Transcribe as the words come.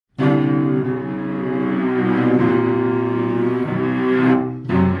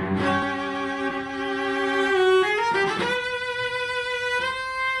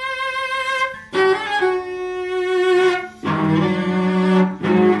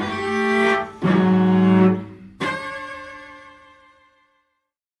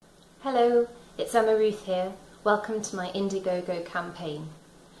it's Emma-Ruth here. Welcome to my Indiegogo campaign.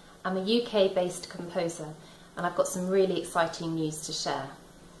 I'm a UK-based composer and I've got some really exciting news to share.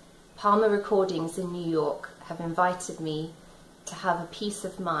 Palmer Recordings in New York have invited me to have a piece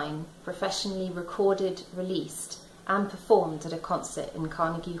of mine professionally recorded, released and performed at a concert in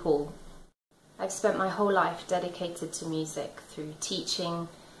Carnegie Hall. I've spent my whole life dedicated to music through teaching,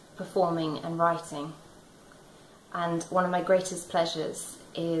 performing and writing. And one of my greatest pleasures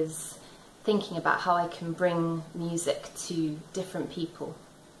is thinking about how I can bring music to different people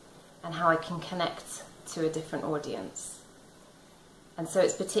and how I can connect to a different audience. And so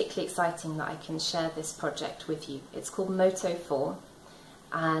it's particularly exciting that I can share this project with you. It's called MOTO4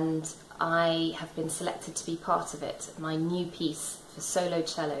 and I have been selected to be part of it. My new piece for solo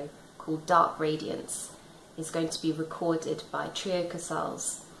cello called Dark Radiance is going to be recorded by Trio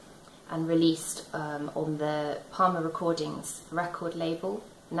Casals and released on the Palmer Recordings record label,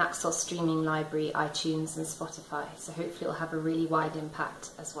 Naxos streaming library, iTunes and Spotify, so hopefully it'll have a really wide impact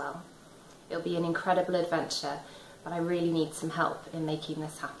as well. It'll be an incredible adventure, but I really need some help in making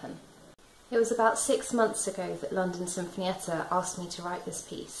this happen. It was about 6 months ago that London Sinfonietta asked me to write this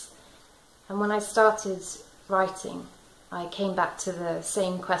piece, and when I started writing I came back to the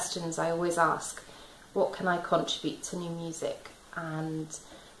same questions I always ask. What can I contribute to new music, and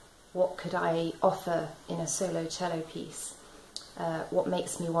what could I offer in a solo cello piece? What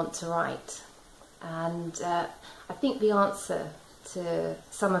makes me want to write? And I think the answer to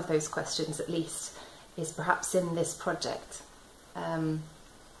some of those questions, at least, is perhaps in this project.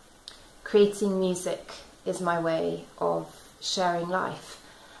 Creating music is my way of sharing life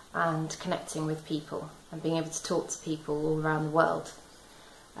and connecting with people and being able to talk to people all around the world.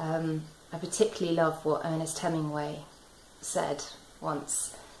 I particularly love what Ernest Hemingway said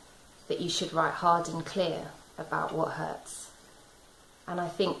once, that you should write hard and clear about what hurts. And I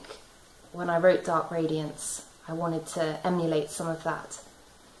think when I wrote Dark Radiance, I wanted to emulate some of that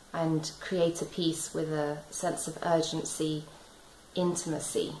and create a piece with a sense of urgency,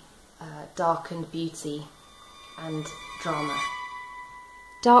 intimacy, darkened beauty and drama.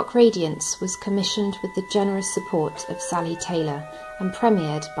 Dark Radiance was commissioned with the generous support of Sally Taylor and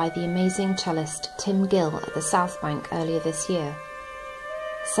premiered by the amazing cellist Tim Gill at the South Bank earlier this year.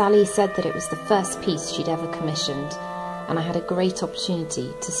 Sally said that it was the first piece she'd ever commissioned, and I had a great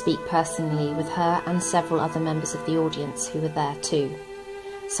opportunity to speak personally with her and several other members of the audience who were there too.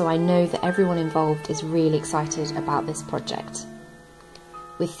 So I know that everyone involved is really excited about this project.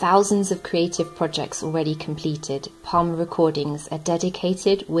 With thousands of creative projects already completed, Palmer Recordings are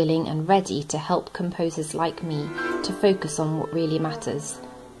dedicated, willing and ready to help composers like me to focus on what really matters,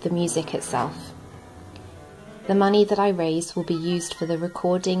 the music itself. The money that I raise will be used for the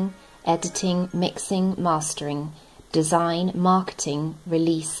recording, editing, mixing, mastering, design, marketing,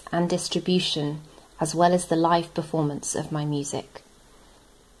 release and distribution, as well as the live performance of my music.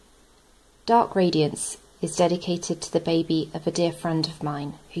 Dark Radiance is dedicated to the baby of a dear friend of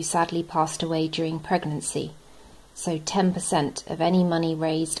mine who sadly passed away during pregnancy, so 10% of any money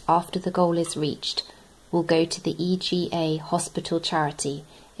raised after the goal is reached will go to the EGA Hospital charity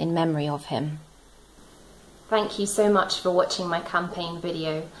in memory of him. Thank you so much for watching my campaign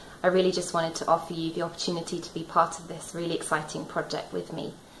video. I really just wanted to offer you the opportunity to be part of this really exciting project with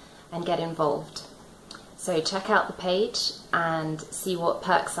me and get involved. So check out the page and see what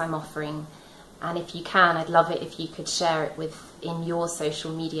perks I'm offering. And if you can, I'd love it if you could share it in your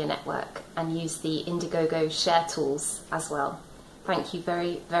social media network and use the Indiegogo share tools as well. Thank you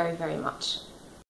very, very, very much.